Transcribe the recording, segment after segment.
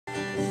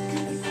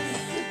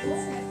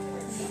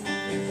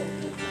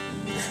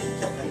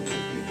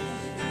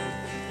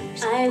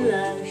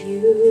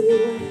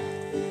you.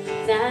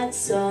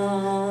 That's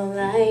all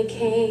I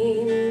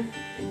came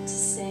to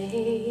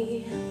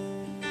say.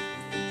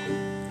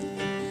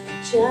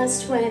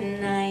 Just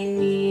when I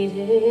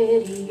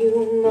needed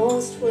you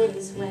most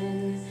was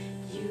when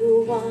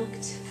you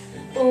walked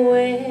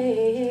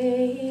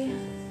away.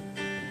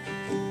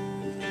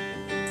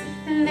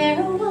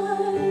 There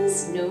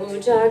was no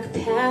dark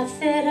path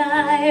that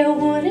I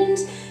wouldn't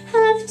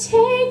have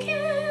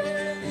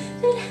taken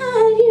that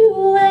had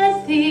you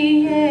at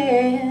the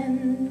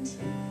end.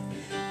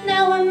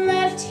 Now I'm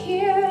left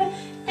here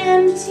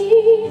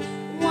empty,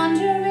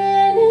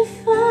 wondering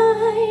if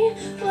I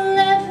will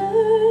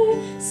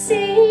ever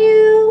see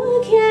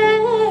you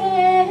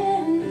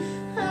again.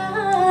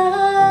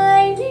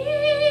 I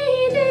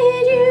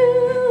needed you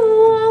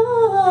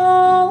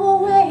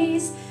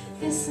always.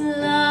 This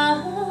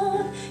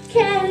love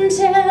can't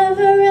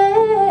ever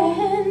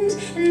end,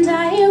 and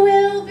I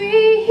will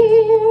be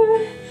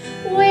here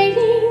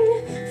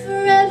waiting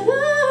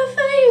forever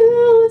for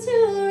you to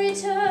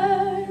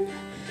return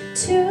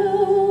to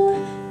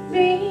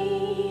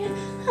me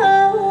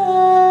again.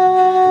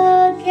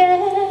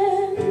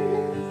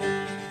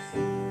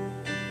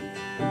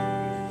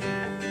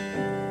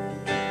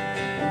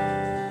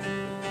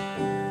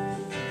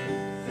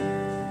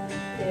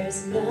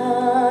 There's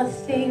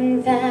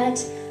nothing that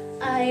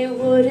I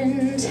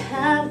wouldn't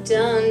have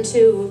done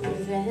to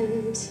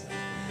prevent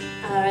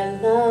our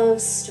love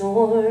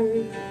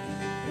storm.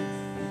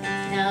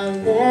 Now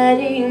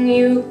letting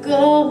you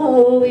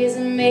go is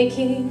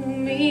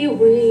making me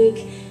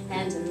weak,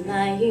 and I'm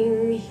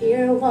lying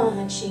here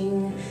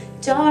watching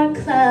dark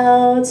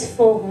clouds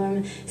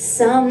form.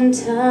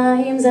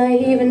 Sometimes I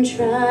even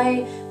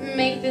try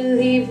make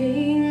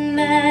believing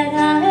that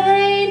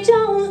I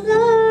don't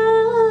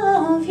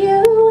love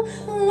you.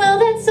 Well,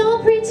 that's all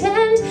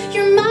pretend.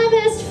 You're my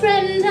best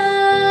friend.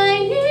 I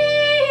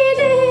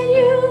needed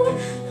you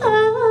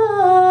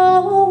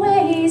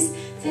always.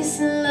 This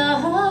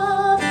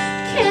love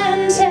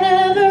can't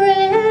ever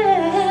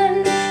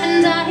end,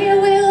 and I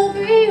will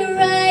be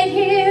right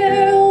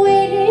here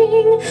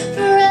waiting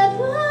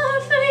forever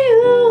for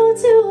you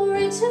to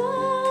return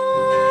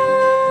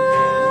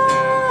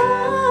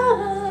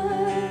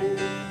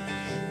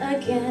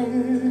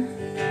again.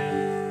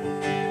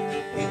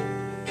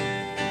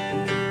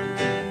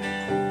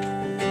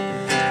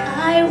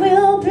 I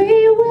will be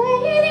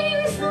waiting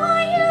for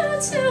you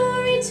to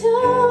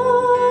return.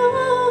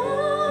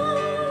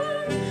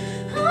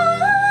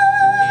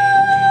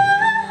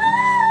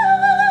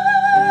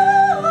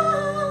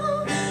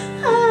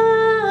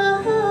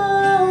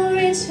 I'll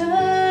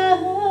return.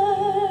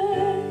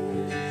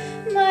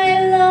 My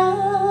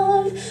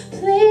love,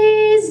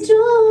 please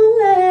don't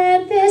let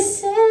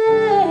this end.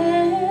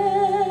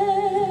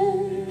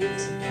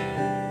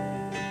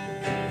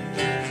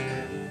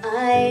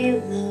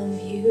 I love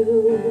you.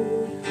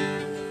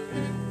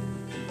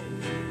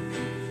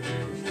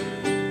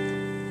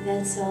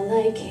 That's all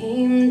I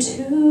came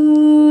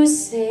to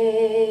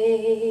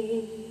say.